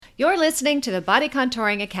You're listening to the Body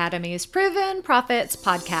Contouring Academy's Proven Profits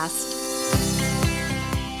podcast.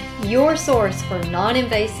 Your source for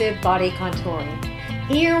non-invasive body contouring.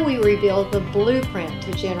 Here we reveal the blueprint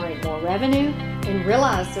to generate more revenue and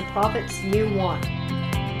realize the profits you want.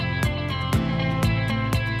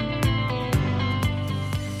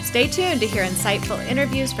 Stay tuned to hear insightful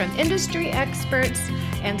interviews from industry experts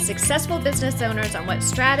and successful business owners on what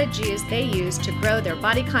strategies they use to grow their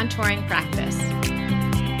body contouring practice.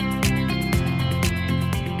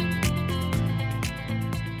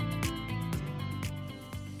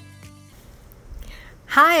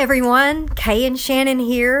 Hi everyone, Kay and Shannon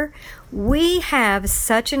here. We have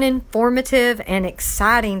such an informative and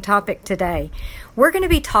exciting topic today. We're going to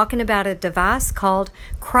be talking about a device called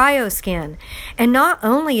CryoSkin. And not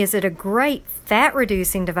only is it a great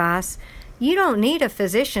fat-reducing device, you don't need a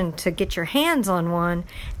physician to get your hands on one,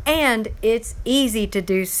 and it's easy to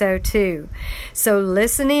do so too. So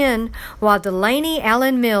listen in while Delaney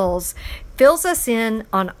Allen Mills fills us in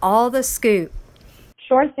on all the scoop.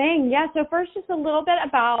 Sure thing. Yeah, so first just a little bit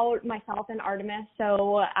about myself and Artemis.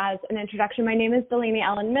 So as an introduction, my name is Delaney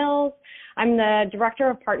Allen Mills. I'm the Director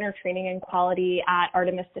of Partner Training and Quality at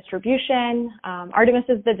Artemis Distribution. Artemis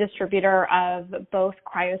is the distributor of both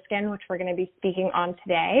CryoSkin, which we're going to be speaking on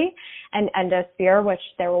today, and Endosphere, which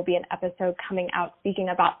there will be an episode coming out speaking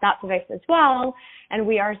about that device as well. And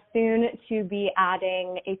we are soon to be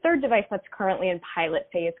adding a third device that's currently in pilot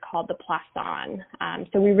phase called the Plasson.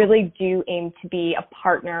 So we really do aim to be a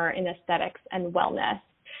partner in aesthetics and wellness.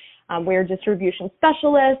 We're distribution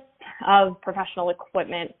specialists of professional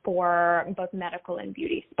equipment for both medical and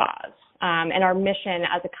beauty spas. And our mission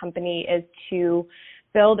as a company is to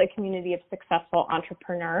build a community of successful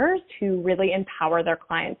entrepreneurs who really empower their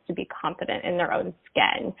clients to be confident in their own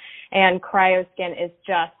skin. And CryoSkin is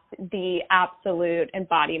just the absolute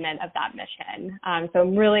embodiment of that mission. So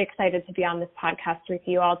I'm really excited to be on this podcast with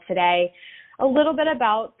you all today. A little bit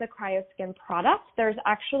about the CryoSkin product. There's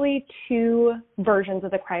actually two versions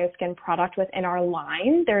of the CryoSkin product within our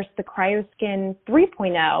line. There's the CryoSkin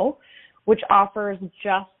 3.0, which offers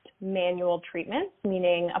just manual treatments,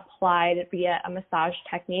 meaning applied via a massage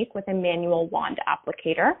technique with a manual wand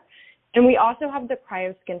applicator. And we also have the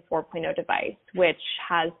CryoSkin 4.0 device, which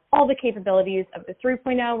has all the capabilities of the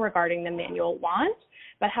 3.0 regarding the manual wand,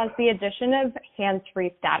 but has the addition of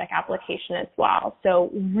hands-free static application as well.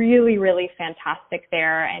 So really, really fantastic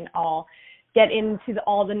there, and I'll get into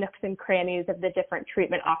all the nooks and crannies of the different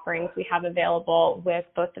treatment offerings we have available with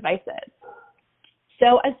both devices.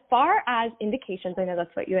 So as far as indications, I know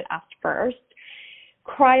that's what you had asked first.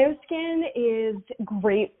 CryoSkin is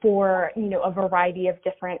great for, a variety of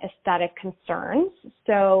different aesthetic concerns.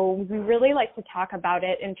 So we really like to talk about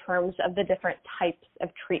it in terms of the different types of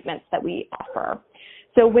treatments that we offer.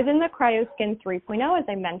 So within the CryoSkin 3.0, as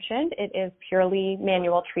I mentioned, it is purely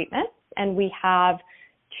manual treatments, and we have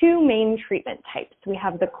two main treatment types. We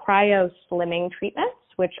have the cryo slimming treatments,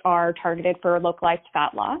 which are targeted for localized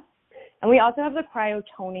fat loss. And we also have the cryo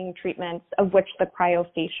toning treatments, of which the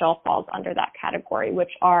cryofacial falls under that category,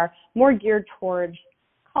 which are more geared towards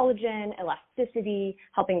collagen, elasticity,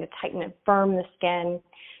 helping to tighten and firm the skin.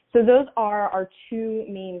 So those are our two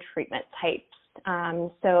main treatment types.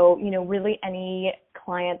 So, really any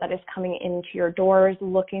client that is coming into your doors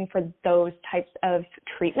looking for those types of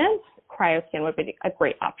treatments, CryoSkin would be a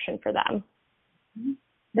great option for them.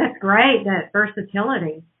 That's great, that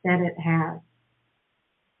versatility that it has.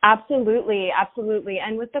 Absolutely, absolutely.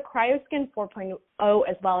 And with the CryoSkin 4.0,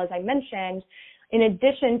 as well as I mentioned, in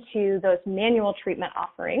addition to those manual treatment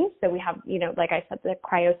offerings, so we have, like I said, the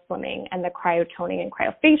cryo slimming and the cryo toning and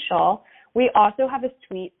cryofacial, we also have a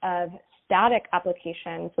suite of static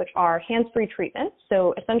applications, which are hands-free treatments.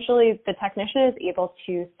 So essentially, the technician is able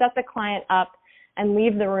to set the client up and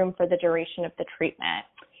leave the room for the duration of the treatment.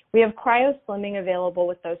 We have cryo slimming available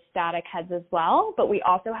with those static heads as well, but we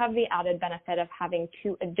also have the added benefit of having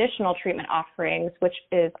two additional treatment offerings, which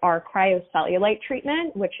is our cryocellulite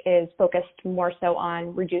treatment, which is focused more so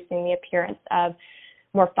on reducing the appearance of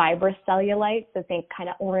more fibrous cellulite, so think kind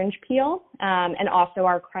of orange peel, and also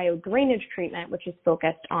our cryo drainage treatment, which is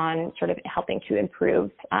focused on sort of helping to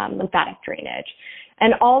improve lymphatic drainage.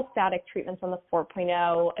 And all static treatments on the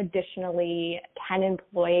 4.0 additionally can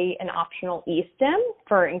employ an optional e-stim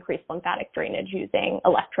for increased lymphatic drainage using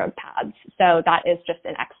electrode pads. So that is just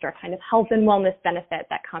an extra kind of health and wellness benefit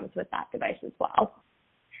that comes with that device as well.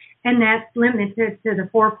 And that's limited to the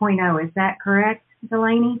 4.0, is that correct,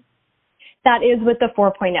 Delaney? That is with the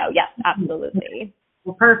 4.0, yes, absolutely.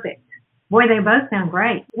 Well, perfect. Boy, they both sound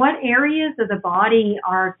great. What areas of the body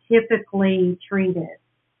are typically treated?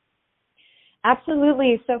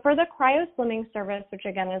 Absolutely. So for the cryo slimming service, which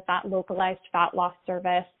again is that localized fat loss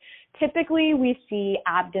service, typically we see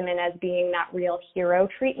abdomen as being that real hero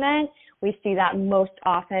treatment. We see that most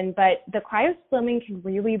often, but the cryo slimming can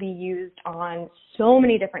really be used on so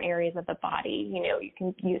many different areas of the body. You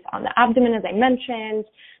can use on the abdomen, as I mentioned,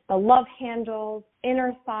 the love handles,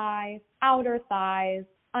 inner thighs, outer thighs,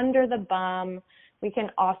 under the bum. We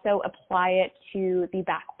can also apply it to the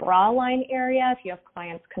back bra line area if you have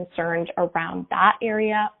clients concerned around that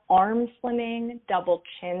area, arm slimming, double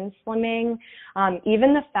chin slimming,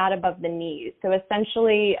 even the fat above the knees. So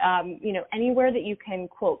essentially, anywhere that you can,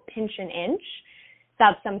 quote, pinch an inch,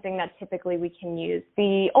 that's something that typically we can use.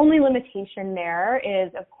 The only limitation there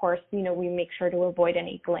is, of course, we make sure to avoid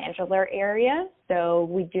any glandular areas. So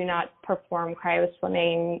we do not perform cryo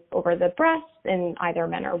slimming over the breasts in either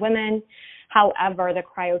men or women. However, the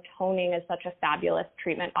cryotoning is such a fabulous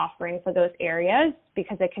treatment offering for those areas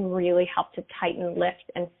because it can really help to tighten, lift,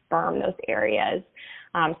 and firm those areas.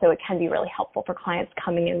 So it can be really helpful for clients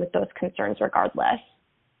coming in with those concerns regardless.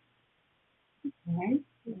 Okay.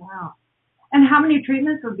 Wow. And how many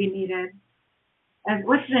treatments would be needed?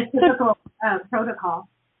 What's the typical protocol?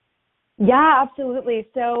 Yeah, absolutely.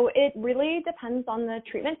 So it really depends on the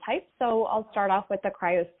treatment type. So I'll start off with the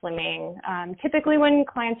cryo slimming. Typically when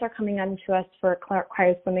clients are coming on to us for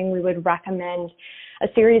cryo slimming, we would recommend a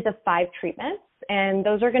series of 5 treatments, and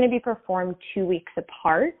those are going to be performed 2 weeks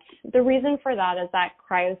apart. The reason for that is that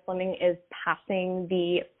cryo slimming is passing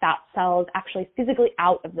the fat cells actually physically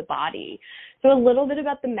out of the body. So a little bit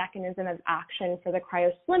about the mechanism of action for the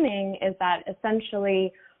cryo slimming is that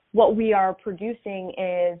essentially what we are producing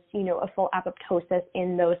is, a full apoptosis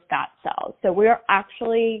in those fat cells. So we are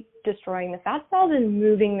actually destroying the fat cells and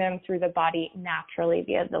moving them through the body naturally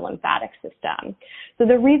via the lymphatic system. So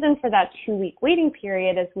the reason for that 2-week waiting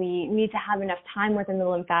period is we need to have enough time within the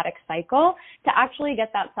lymphatic cycle to actually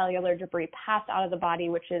get that cellular debris passed out of the body,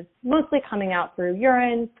 which is mostly coming out through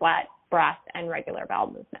urine, sweat, breath, and regular bowel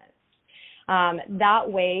movement.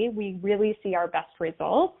 That way, we really see our best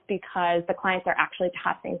results because the clients are actually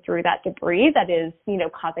passing through that debris that is,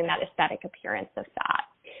 causing that aesthetic appearance of fat.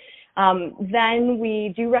 Then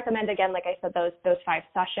we do recommend, again, like I said, those 5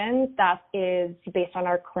 sessions. That is based on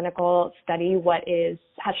our clinical study, what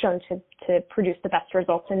has shown to produce the best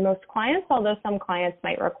results in most clients, although some clients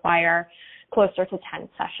might require closer to 10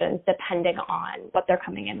 sessions, depending on what they're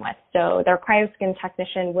coming in with. So their cryoskin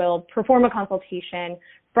technician will perform a consultation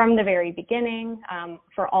from the very beginning.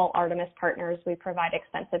 For all Artemis partners, we provide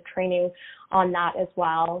extensive training on that as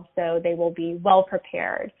well, so they will be well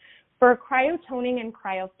prepared. For cryotoning and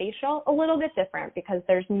cryofacial, a little bit different because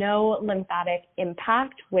there's no lymphatic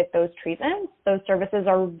impact with those treatments. Those services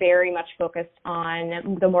are very much focused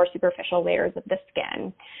on the more superficial layers of the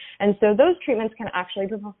skin. And so those treatments can actually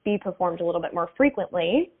be performed a little bit more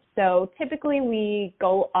frequently. So typically we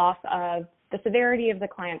go off of the severity of the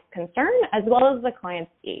client's concern as well as the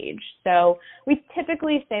client's age. So we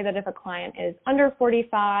typically say that if a client is under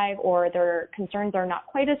 45 or their concerns are not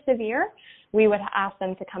quite as severe, we would ask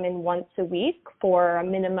them to come in once a week for a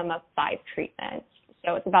minimum of 5 treatments.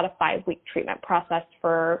 So it's about a 5-week treatment process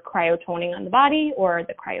for cryotoning on the body or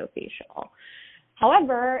the cryofacial.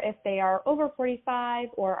 However, if they are over 45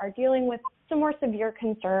 or are dealing with some more severe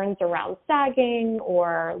concerns around sagging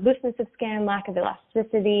or looseness of skin, lack of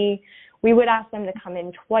elasticity, we would ask them to come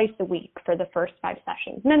in twice a week for the first 5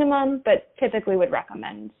 sessions minimum, but typically would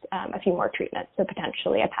recommend a few more treatments, so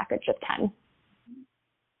potentially a package of 10.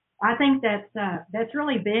 I think that's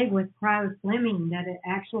really big with cryo slimming, that it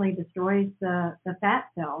actually destroys the fat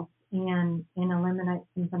cells and eliminates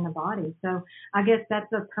them from the body. So I guess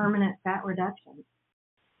that's a permanent fat reduction.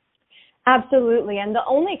 Absolutely. And the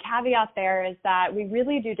only caveat there is that we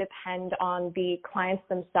really do depend on the clients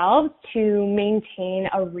themselves to maintain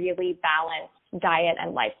a really balanced diet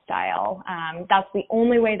and lifestyle. That's the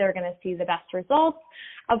only way they're going to see the best results.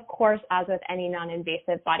 Of course, as with any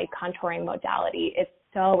non-invasive body contouring modality, it's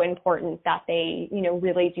so important that they,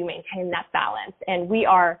 really do maintain that balance. And we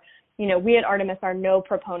at Artemis are no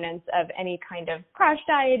proponents of any kind of crash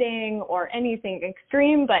dieting or anything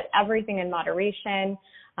extreme, but everything in moderation.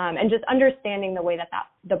 And just understanding the way that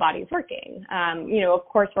the body is working. Of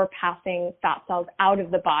course, we're passing fat cells out of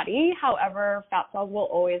the body. However, fat cells will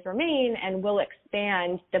always remain and will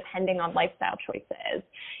expand depending on lifestyle choices,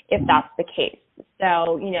 if that's the case.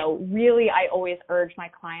 So, really, I always urge my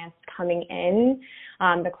clients coming in,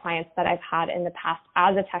 the clients that I've had in the past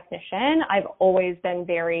as a technician, I've always been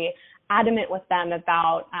very adamant with them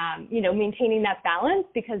about, maintaining that balance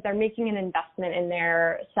because they're making an investment in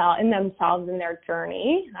themselves, in their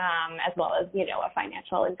journey, as well as, a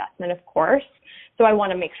financial investment, of course. So I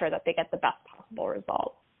want to make sure that they get the best possible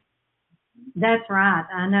result. That's right.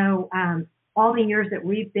 I know all the years that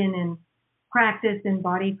we've been in practice in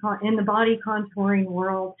the body contouring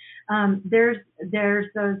world, there's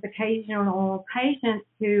those occasional patients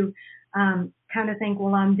who kind of think,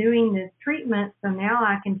 well, I'm doing this treatment, so now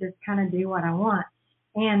I can just kind of do what I want.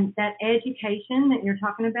 And that education that you're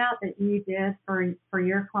talking about that you did for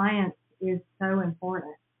your clients is so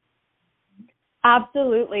important.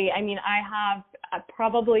 Absolutely. I mean, I have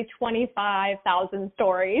probably 25,000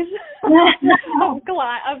 stories of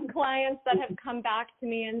clients that have come back to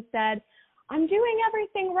me and said, I'm doing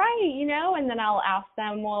everything right, and then I'll ask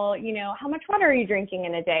them, well, how much water are you drinking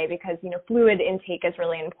in a day? Because, fluid intake is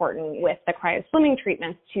really important with the cryo-slimming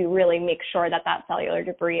treatments to really make sure that cellular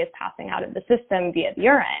debris is passing out of the system via the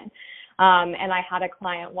urine. And I had a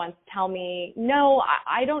client once tell me, no,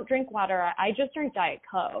 I don't drink water. I just drink Diet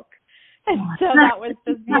Coke. And so that was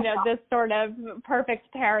just, this sort of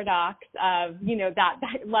perfect paradox of,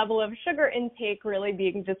 that level of sugar intake really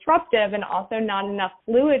being disruptive and also not enough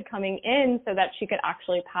fluid coming in so that she could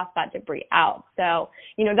actually pass that debris out. So,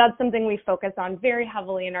 that's something we focus on very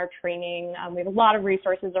heavily in our training. We have a lot of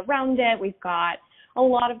resources around it. We've got a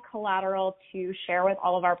lot of collateral to share with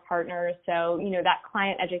all of our partners. So, that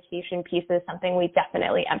client education piece is something we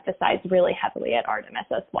definitely emphasize really heavily at Artemis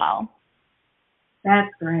as well.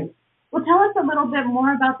 That's great. Well, tell us a little bit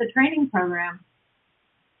more about the training program.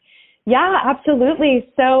 Yeah,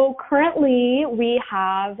 absolutely. So currently we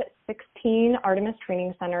have 16 Artemis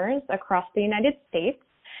training centers across the United States.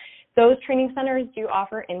 Those training centers do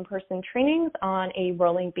offer in-person trainings on a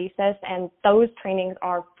rolling basis, and those trainings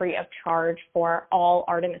are free of charge for all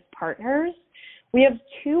Artemis partners. We have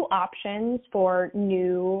two options for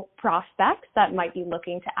new prospects that might be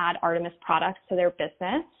looking to add Artemis products to their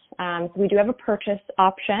business. So we do have a purchase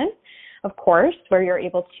option, of course, where you're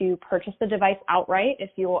able to purchase the device outright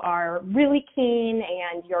if you are really keen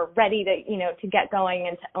and you're ready to get going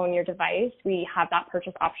and to own your device. We have that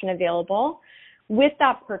purchase option available. With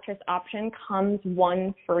that purchase option comes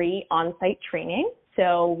one free on-site training.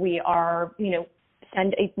 So we are,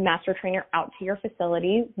 send a master trainer out to your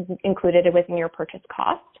facility, included within your purchase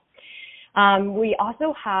cost. We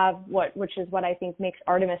also have which is what I think makes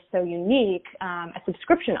Artemis so unique, a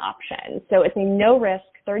subscription option. So it's a no-risk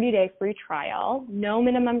 30-day free trial, no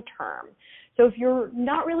minimum term. So if you're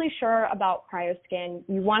not really sure about CryoSkin,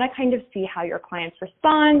 you want to kind of see how your clients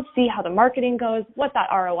respond, see how the marketing goes, what that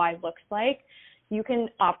ROI looks like, you can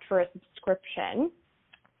opt for a subscription.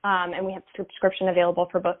 And we have subscription available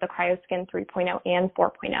for both the CryoSkin 3.0 and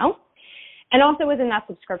 4.0. And also within that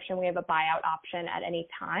subscription, we have a buyout option at any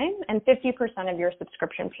time, and 50% of your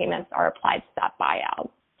subscription payments are applied to that buyout.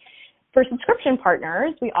 For subscription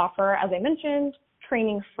partners, we offer, as I mentioned,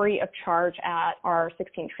 training free of charge at our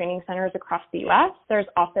 16 training centers across the U.S. There's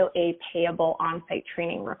also a payable on-site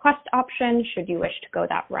training request option should you wish to go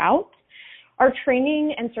that route. Our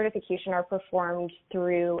training and certification are performed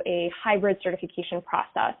through a hybrid certification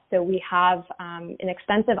process. So we have an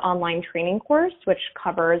extensive online training course, which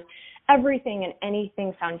covers everything and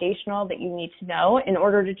anything foundational that you need to know in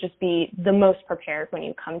order to just be the most prepared when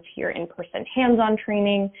you come to your in-person hands-on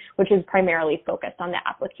training, which is primarily focused on the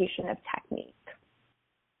application of technique.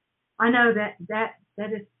 I know that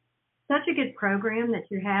is such a good program that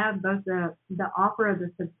you have, both the offer of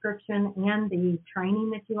the subscription and the training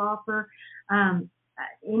that you offer.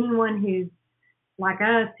 Anyone who's like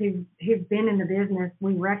us who've been in the business,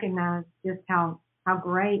 we recognize just how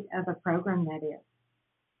great of a program that is.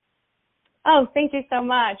 Oh, thank you so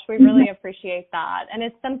much. We really appreciate that. And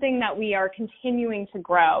it's something that we are continuing to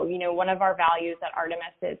grow. One of our values at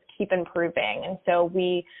Artemis is keep improving. And so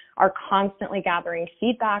we are constantly gathering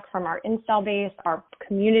feedback from our install base, our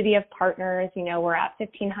community of partners. We're at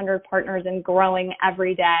 1,500 partners and growing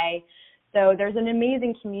every day. So there's an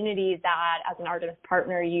amazing community that as an Artemis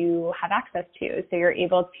partner you have access to. So you're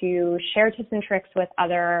able to share tips and tricks with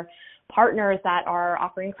other partners that are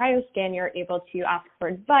offering CryoSkin. You're able to ask for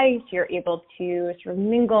advice. You're able to sort of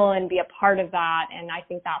mingle and be a part of that. And I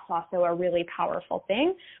think that's also a really powerful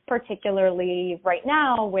thing, particularly right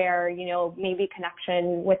now where, maybe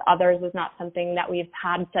connection with others is not something that we've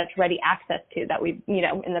had such ready access to that we've,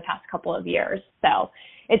 in the past couple of years. So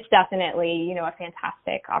it's definitely, a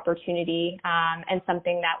fantastic opportunity and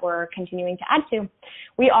something that we're continuing to add to.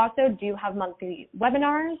 We also do have monthly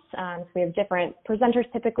webinars. So we have different presenters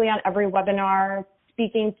typically on every webinar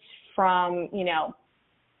speaking from,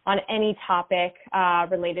 on any topic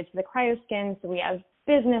related to the CryoSkin. So we have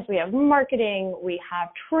business, we have marketing, we have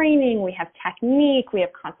training, we have technique, we have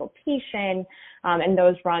consultation, and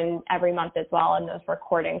those run every month as well, and those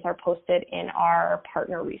recordings are posted in our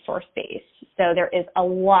partner resource base. So there is a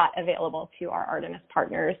lot available to our Artemis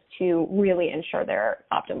partners to really ensure their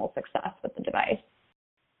optimal success with the device.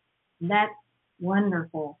 That's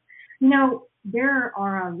wonderful. We know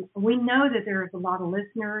that there's a lot of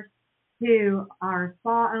listeners who are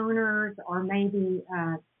spa owners or maybe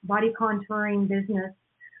body contouring business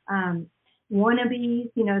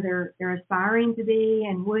wannabes, they're aspiring to be,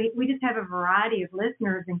 and we just have a variety of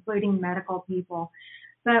listeners, including medical people.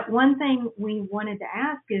 But one thing we wanted to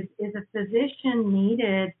ask is a physician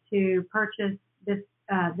needed to purchase this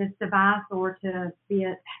device or to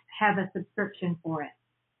have a subscription for it?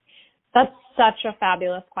 That's such a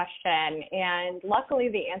fabulous question. And luckily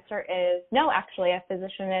the answer is no, actually a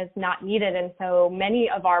physician is not needed. And so many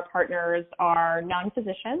of our partners are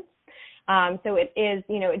non-physicians. So it is,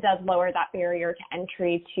 it does lower that barrier to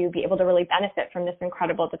entry to be able to really benefit from this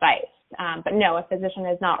incredible device. But no, a physician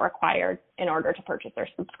is not required in order to purchase or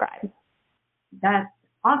subscribe. That's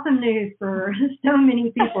awesome news for so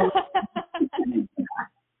many people.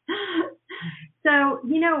 So,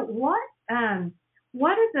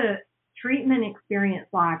 what is a treatment experience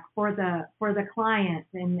like for the client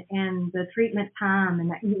and the treatment time?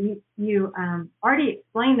 And you already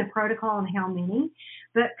explained the protocol and how many,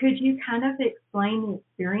 but could you kind of explain the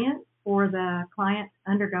experience for the client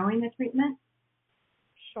undergoing the treatment?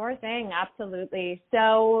 Sure thing, absolutely.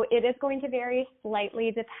 So it is going to vary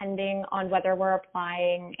slightly depending on whether we're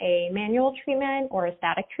applying a manual treatment or a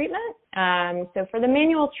static treatment. So for the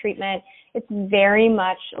manual treatment, it's very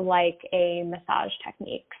much like a massage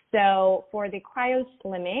technique. So for the cryo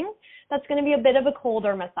slimming, that's going to be a bit of a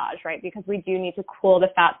colder massage, right? Because we do need to cool the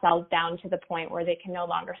fat cells down to the point where they can no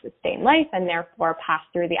longer sustain life and therefore pass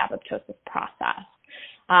through the apoptosis process.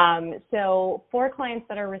 So for clients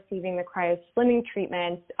that are receiving the cryo slimming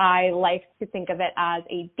treatment, I like to think of it as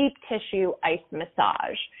a deep tissue ice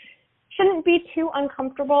massage. Shouldn't be too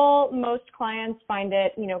uncomfortable. Most clients find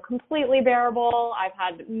it, completely bearable. I've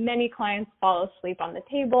had many clients fall asleep on the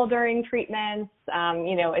table during treatments.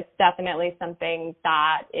 It's definitely something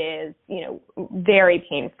that is, very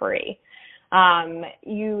pain-free.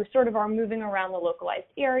 You sort of are moving around the localized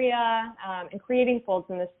area and creating folds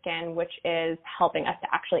in the skin, which is helping us to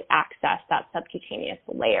actually access that subcutaneous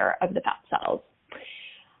layer of the fat cells.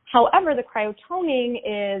 However, the cryotoning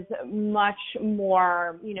is much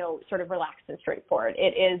more, sort of relaxed and straightforward.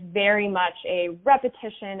 It is very much a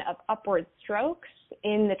repetition of upward strokes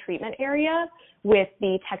in the treatment area with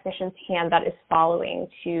the technician's hand that is following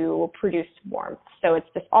to produce warmth. So it's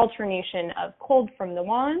this alternation of cold from the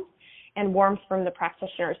wand and warmth from the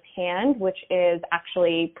practitioner's hand, which is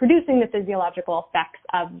actually producing the physiological effects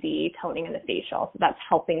of the toning and the facial. So that's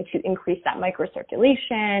helping to increase that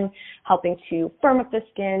microcirculation, helping to firm up the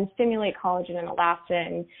skin, stimulate collagen and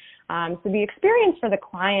elastin. So the experience for the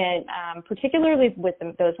client, particularly with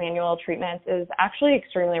those manual treatments, is actually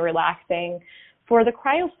extremely relaxing. For the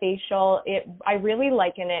cryofacial, I really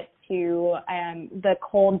liken it to the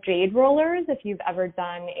cold jade rollers, if you've ever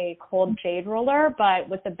done a cold jade roller, but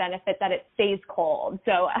with the benefit that it stays cold.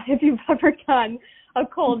 So if you've ever done a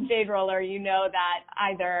cold jade roller, you know that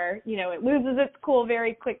either, it loses its cool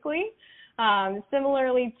very quickly.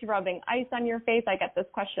 Similarly to rubbing ice on your face, I get this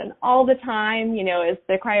question all the time, is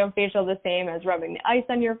the cryofacial the same as rubbing the ice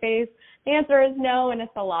on your face? The answer is no, and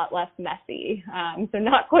it's a lot less messy. So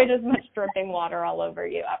not quite as much dripping water all over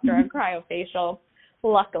you after a cryofacial,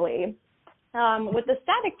 luckily. With the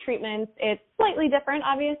static treatments, it's slightly different,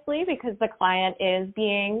 obviously, because the client is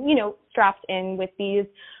being, strapped in with these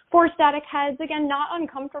 4 static heads. Again, not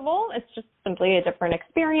uncomfortable. It's just simply a different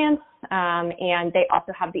experience. And they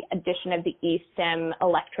also have the addition of the eStim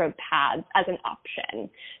electrode pads as an option.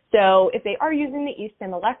 So if they are using the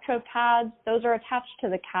eStim electrode pads, those are attached to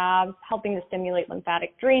the calves, helping to stimulate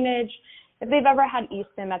lymphatic drainage. If they've ever had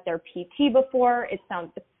eStim at their PT before, it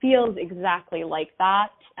feels exactly like that.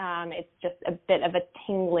 It's just a bit of a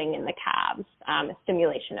tingling in the calves, a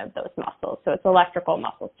stimulation of those muscles. So it's electrical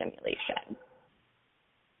muscle stimulation.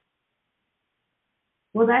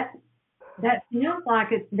 Well, that feels like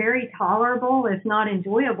it's very tolerable, if not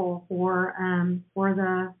enjoyable, for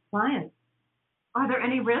the clients. Are there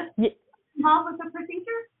any risks involved with the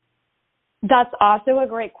procedure? That's also a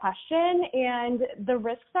great question, and the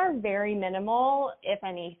risks are very minimal, if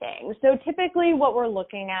anything. So typically what we're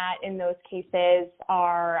looking at in those cases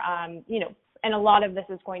are, and a lot of this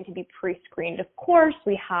is going to be pre-screened, of course.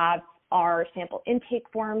 We have our sample intake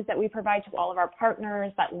forms that we provide to all of our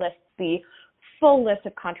partners that list the full list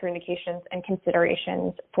of contraindications and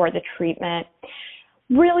considerations for the treatment.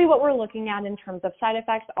 really what we're looking at in terms of side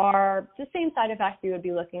effects are the same side effects you would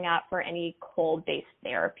be looking at for any cold-based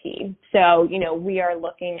therapy. So, we are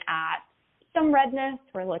looking at some redness,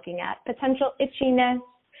 we're looking at potential itchiness,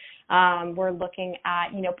 we're looking at,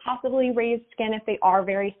 possibly raised skin if they are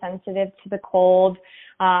very sensitive to the cold.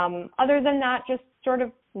 Other than that, just sort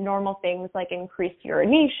of normal things like increased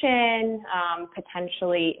urination,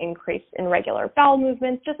 potentially increased irregular bowel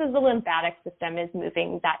movements, just as the lymphatic system is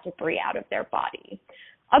moving that debris out of their body.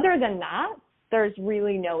 Other than that, there's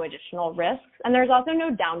really no additional risks, and there's also no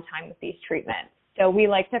downtime with these treatments. So we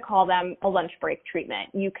like to call them a lunch break treatment.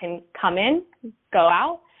 You can come in, go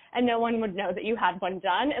out, and no one would know that you had one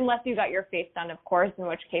done unless you got your face done, of course, in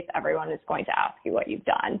which case everyone is going to ask you what you've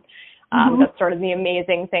done. That's sort of the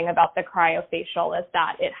amazing thing about the cryofacial is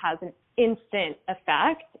that it has an instant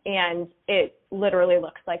effect, and it literally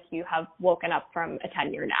looks like you have woken up from a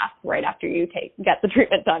 10-year nap right after you get the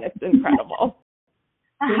treatment done. It's incredible.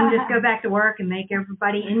 You can just go back to work and make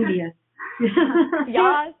everybody envious.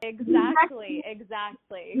 Yes, exactly.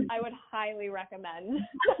 I would highly recommend.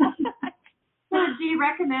 So do you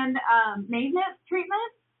recommend maintenance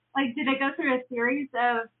treatment? Like, do they go through a series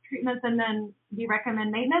of treatments and then do you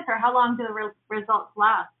recommend maintenance, or how long do the results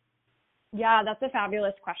last? Yeah, that's a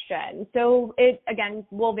fabulous question. So it, again,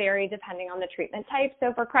 will vary depending on the treatment type.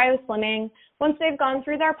 So for cryo-slimming, once they've gone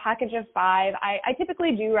through their package of 5, I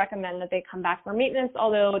typically do recommend that they come back for maintenance,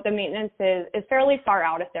 although the maintenance is fairly far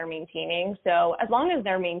out if they're maintaining. So as long as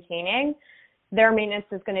they're maintaining, their maintenance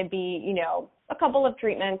is going to be, a couple of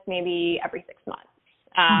treatments, maybe every 6 months.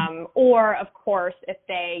 Or of course, if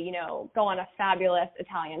they, go on a fabulous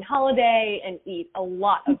Italian holiday and eat a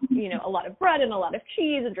lot of, a lot of bread and a lot of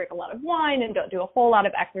cheese and drink a lot of wine and don't do a whole lot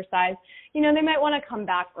of exercise, they might want to come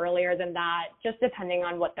back earlier than that, just depending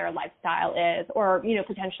on what their lifestyle is. Or,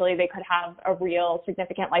 potentially they could have a real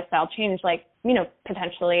significant lifestyle change, like,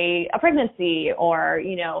 potentially a pregnancy or,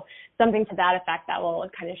 something to that effect that will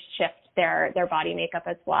kind of shift their body makeup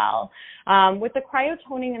as well. With the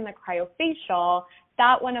cryotoning and the cryofacial,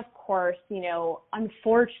 that one, of course,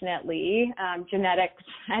 unfortunately, genetics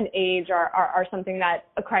and age are something that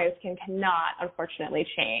a cryoskin cannot, unfortunately,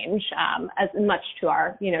 change as much to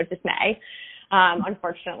our, dismay.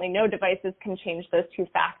 Unfortunately, no devices can change those two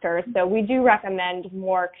factors. So we do recommend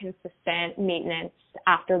more consistent maintenance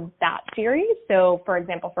after that series. So, for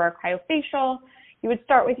example, for a cryofacial, you would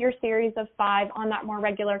start with your series of 5 on that more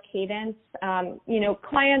regular cadence.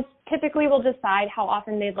 Clients typically will decide how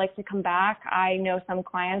often they'd like to come back. I know some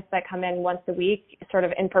clients that come in once a week, sort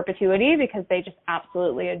of in perpetuity, because they just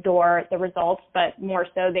absolutely adore the results, but more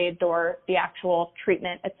so they adore the actual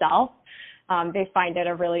treatment itself. They find it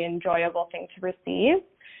a really enjoyable thing to receive.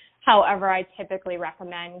 However, I typically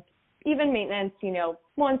recommend even maintenance,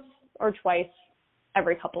 once or twice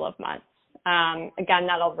every couple of months. Again,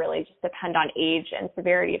 that'll really just depend on age and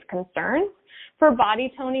severity of concerns. For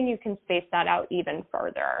body toning, you can space that out even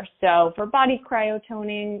further. So for body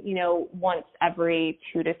cryotoning, once every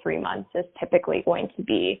 2 to 3 months is typically going to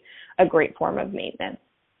be a great form of maintenance.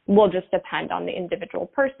 Will just depend on the individual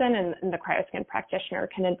person, and the cryoskin practitioner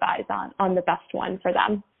can advise on the best one for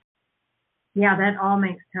them. Yeah, that all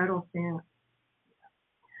makes total sense.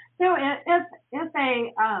 So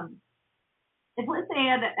if let's say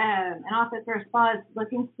an office or a spa is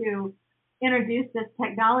looking to introduce this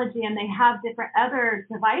technology and they have different other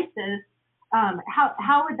devices,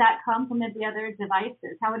 how would that complement the other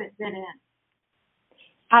devices? How would it fit in?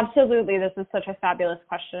 Absolutely. This is such a fabulous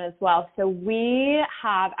question as well. So we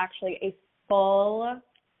have actually a full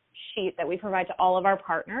sheet that we provide to all of our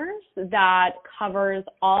partners that covers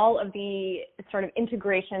all of the sort of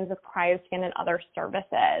integrations of cryoskin and other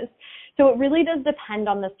services. So it really does depend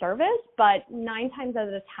on the service, but 9 times out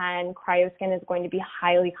of 10, cryoskin is going to be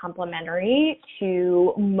highly complementary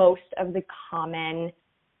to most of the common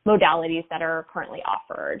modalities that are currently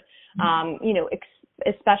offered.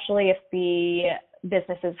 Especially if the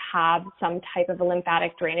businesses have some type of a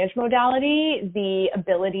lymphatic drainage modality, the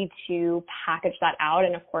ability to package that out.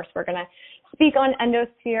 And of course, we're going to speak on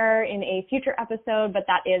Endosphere in a future episode, but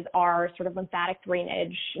that is our sort of lymphatic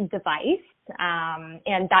drainage device.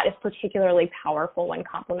 And that is particularly powerful when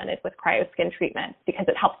complemented with cryoskin treatments because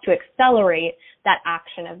it helps to accelerate that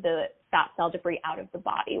action of the fat cell debris out of the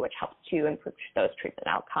body, which helps to improve those treatment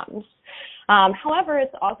outcomes. However,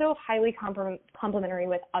 it's also highly complementary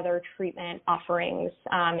with other treatment offerings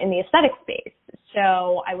in the aesthetic space.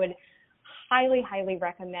 So I would highly, highly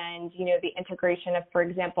recommend, the integration of, for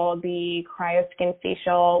example, the cryoskin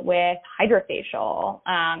facial with hydrofacial.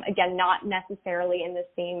 Again, not necessarily in the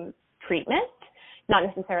same treatment, not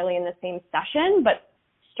necessarily in the same session, but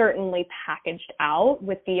certainly packaged out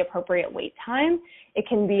with the appropriate wait time, it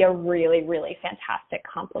can be a really, really fantastic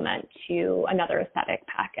complement to another aesthetic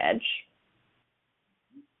package.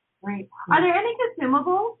 Great. Are there any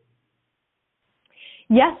consumables?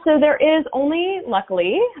 Yes, so there is only,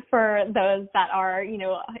 luckily, for those that are, in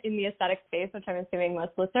the aesthetic space, which I'm assuming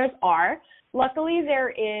most listeners are, luckily there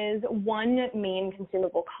is one main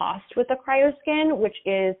consumable cost with the CryoSkin, which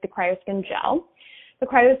is the CryoSkin gel. The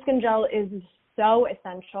CryoSkin gel is so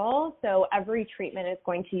essential. So every treatment is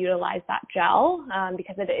going to utilize that gel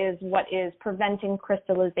because it is what is preventing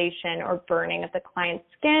crystallization or burning of the client's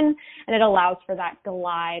skin, and it allows for that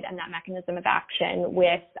glide and that mechanism of action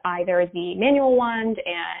with either the manual wand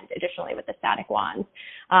and additionally with the static wands.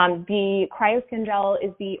 The CryoSkin gel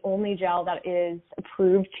is the only gel that is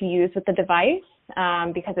approved to use with the device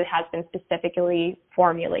because it has been specifically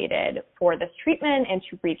formulated for this treatment and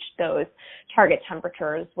to reach those target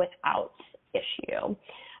temperatures without issue.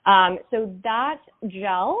 So that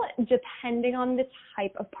gel, depending on the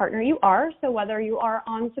type of partner you are, so whether you are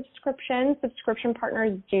on subscription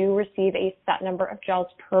partners do receive a set number of gels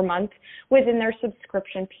per month within their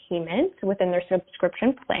subscription payment, within their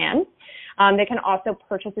subscription plan. They can also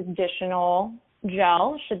purchase additional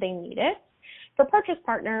gel should they need it. For purchase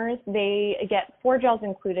partners, they get 4 gels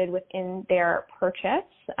included within their purchase,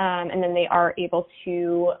 and then they are able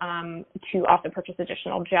to also purchase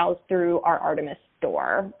additional gels through our Artemis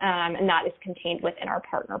store, and that is contained within our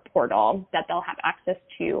partner portal that they'll have access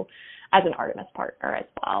to as an Artemis partner as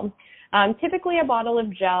well. Typically, a bottle of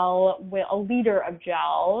gel, a liter of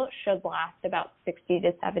gel, should last about 60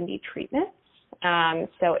 to 70 treatments.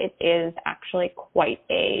 So it is actually quite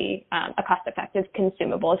a cost-effective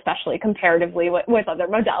consumable, especially comparatively with other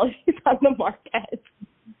modalities on the market.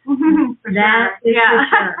 That is for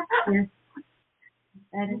sure. Yes.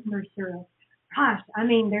 That is for sure. Gosh, I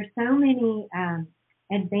mean, there's so many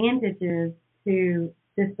advantages to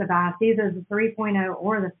this device, either the 3.0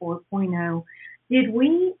 or the 4.0. Did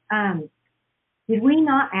we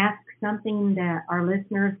not ask something that our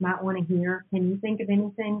listeners might want to hear? Can you think of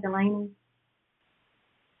anything, Delaney?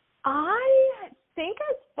 I think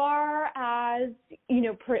as far as,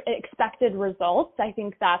 expected results, I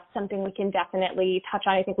think that's something we can definitely touch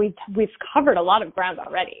on. I think we've covered a lot of ground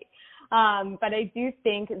already. But I do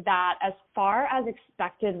think that as far as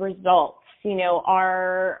expected results,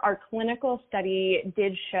 our clinical study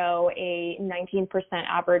did show a 19%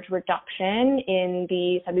 average reduction in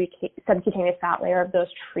the subcutaneous fat layer of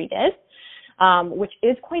those treated. Which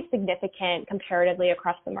is quite significant comparatively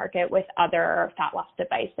across the market with other fat loss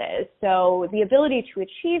devices. So the ability to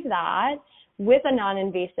achieve that with a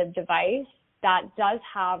non-invasive device that does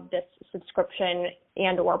have this subscription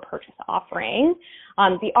and or purchase offering,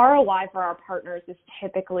 the ROI for our partners is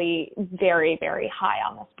typically very, very high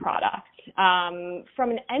on this product.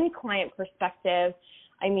 From an end client perspective,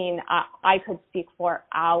 I mean, I could speak for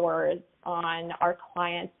hours on our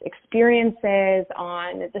clients' experiences,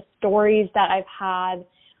 on the stories that I've had.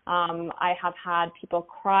 I have had people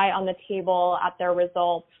cry on the table at their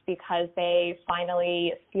results because they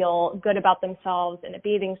finally feel good about themselves in a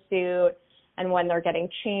bathing suit and when they're getting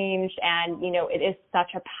changed. And, it is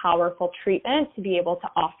such a powerful treatment to be able to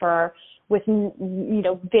offer with,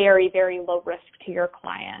 very, very low risk to your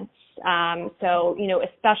clients. So,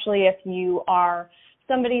 especially if you are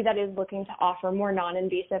somebody that is looking to offer more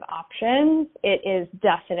non-invasive options, it is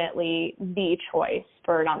definitely the choice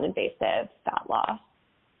for non-invasive fat loss.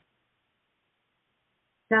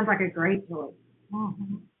 Sounds like a great choice.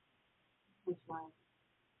 Mm-hmm.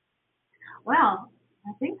 Well,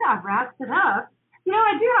 I think that wraps it up.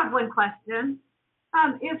 I do have one question.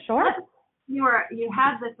 If Sure. You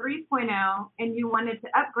had the 3.0 and you wanted to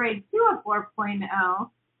upgrade to a 4.0,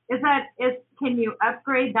 can you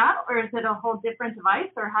upgrade that, or is it a whole different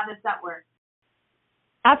device, or how does that work?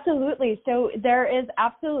 Absolutely. So there is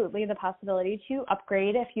absolutely the possibility to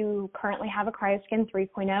upgrade. If you currently have a CryoSkin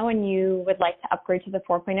 3.0 and you would like to upgrade to the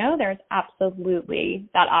 4.0, there's absolutely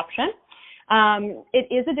that option. It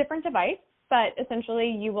is a different device, but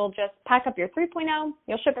essentially you will just pack up your 3.0,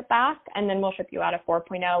 you'll ship it back, and then we'll ship you out a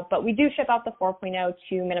 4.0. But we do ship out the 4.0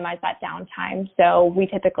 to minimize that downtime. So we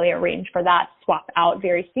typically arrange for that swap out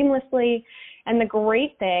very seamlessly. And the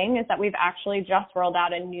great thing is that we've actually just rolled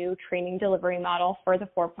out a new training delivery model for the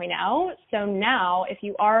 4.0. So now if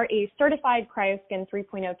you are a certified CryoSkin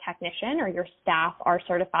 3.0 technician, or your staff are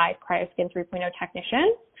certified CryoSkin 3.0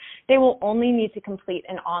 technicians, they will only need to complete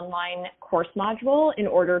an online course module in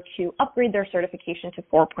order to upgrade their certification to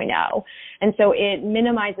 4.0. And so it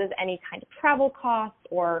minimizes any kind of travel costs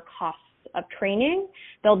or costs of training.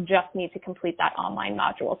 They'll just need to complete that online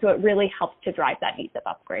module. So it really helps to drive that ease of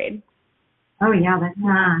upgrade. Oh, yeah, that's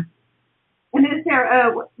nice. And is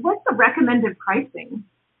there, what's the recommended pricing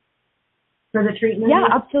For the treatment? Yeah,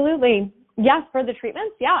 absolutely. Yes, for the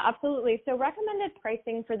treatments? Yeah, absolutely. So recommended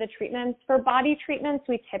pricing for the treatments. For body treatments,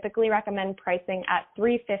 we typically recommend pricing at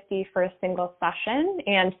 $350 for a single session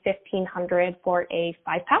and $1,500 for a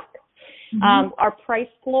 5-pack. Our price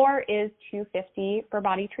floor is $250 for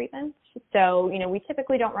body treatments. So, we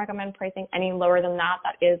typically don't recommend pricing any lower than that.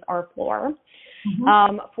 That is our floor.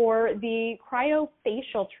 For the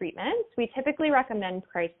cryofacial treatments, we typically recommend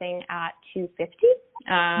pricing at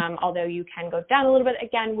 $250. Although you can go down a little bit.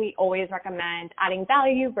 Again, we always recommend adding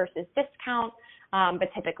value versus discount.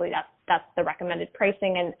 But typically that's the recommended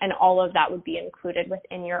pricing, and all of that would be included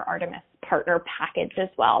within your Artemis partner package as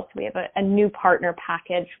well. So we have a new partner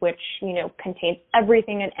package, which, contains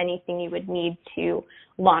everything and anything you would need to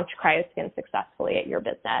launch CryoSkin successfully at your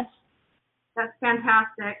business. That's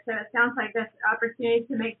fantastic. So it sounds like this opportunity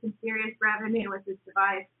to make some serious revenue with this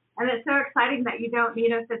device. And it's so exciting that you don't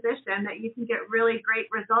need a physician, that you can get really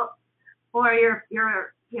great results for your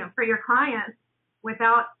for your clients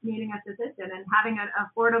without needing a physician, and having an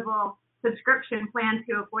affordable subscription plan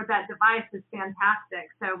to afford that device is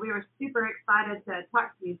fantastic. So we were super excited to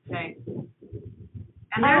talk to you today.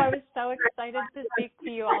 And I was so excited to speak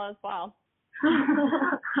to you all as well.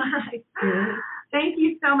 Thank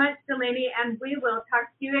you so much, Delaney, and we will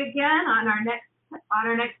talk to you again on our next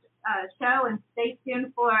show. And stay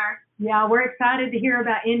tuned for. Yeah, we're excited to hear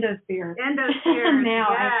about Endosphere.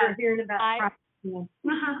 Now, after hearing about.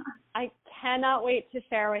 I cannot wait to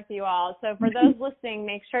share with you all. So for those listening,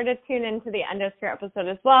 make sure to tune into the Endosphere episode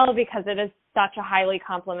as well, because it is such a highly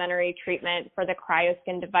complementary treatment for the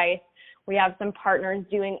CryoSkin device. We have some partners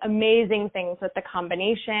doing amazing things with the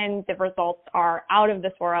combination. The results are out of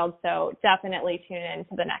this world, so definitely tune in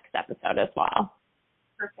to the next episode as well.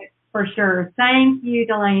 Perfect. For sure. Thank you,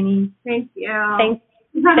 Delaney. Thank you.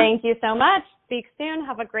 Thank you so much. Speak soon.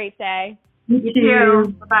 Have a great day. You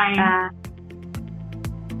too. Bye-bye.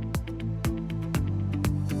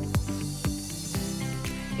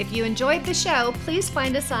 If you enjoyed the show, please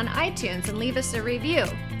find us on iTunes and leave us a review.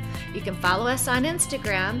 You can follow us on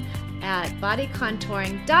Instagram at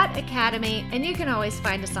bodycontouring.academy, and you can always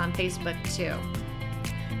find us on Facebook too.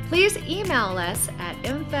 Please email us at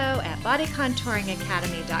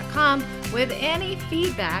info@bodycontouringacademy.com with any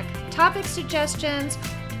feedback, topic suggestions,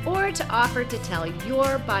 or to offer to tell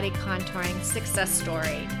your body contouring success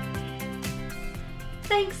story.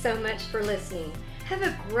 Thanks so much for listening. Have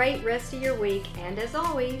a great rest of your week, and as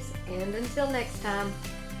always, and until next time,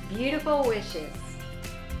 beautiful wishes.